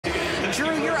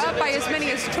Jrue, you're up by as many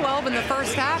as 12 in the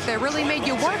first half. They really made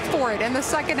you work for it in the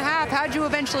second half. How'd you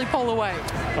eventually pull away?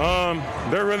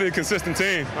 They're really a consistent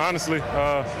team, honestly.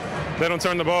 They don't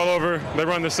turn the ball over. They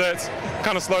run their sets,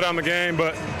 kind of slow down the game,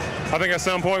 but I think at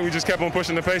some point we just kept on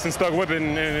pushing the pace and stuck with it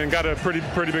and got a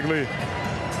pretty big lead.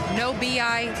 No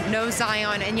BI, no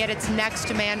Zion, and yet it's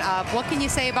next man up. What can you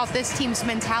say about this team's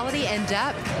mentality and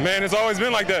depth? Man, it's always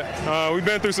been like that. We've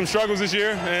been through some struggles this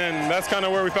year, and that's kind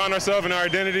of where we found ourselves in our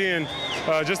identity. And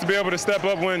just to be able to step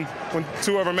up when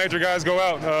two of our major guys go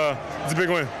out, it's a big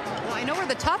win. Well, I know where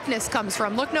the toughness comes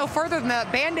from. Look no further than that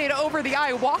Band-Aid over the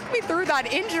eye. Walk me through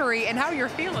that injury and how you're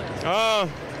feeling.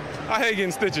 I hate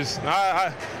getting stitches.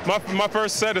 My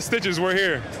first set of stitches were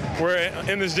here. We're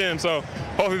in this gym, so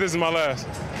hopefully this is my last.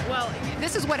 Well,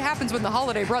 this is what happens when the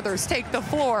Holiday brothers take the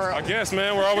floor. I guess,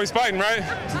 man, we're always fighting, right?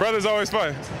 Brothers always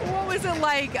fight. What was it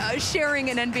like sharing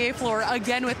an NBA floor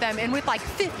again with them and with like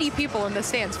 50 people in the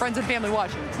stands, friends and family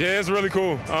watching? Yeah, it's really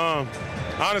cool.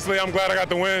 Honestly, I'm glad I got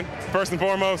the win, first and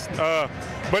foremost.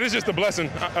 But it's just a blessing,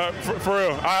 for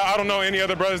real. I don't know any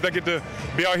other brothers that get to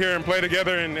be out here and play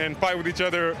together and fight with each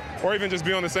other, or even just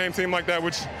be on the same team like that,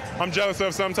 which I'm jealous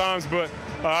of sometimes. But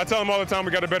I tell them all the time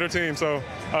we got a better team. So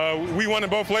we won in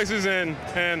both places, and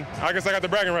I guess I got the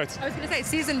bragging rights. I was going to say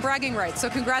season bragging rights, so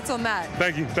congrats on that.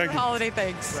 Thank you. Thank you. Holiday,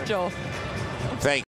 thanks. Joel.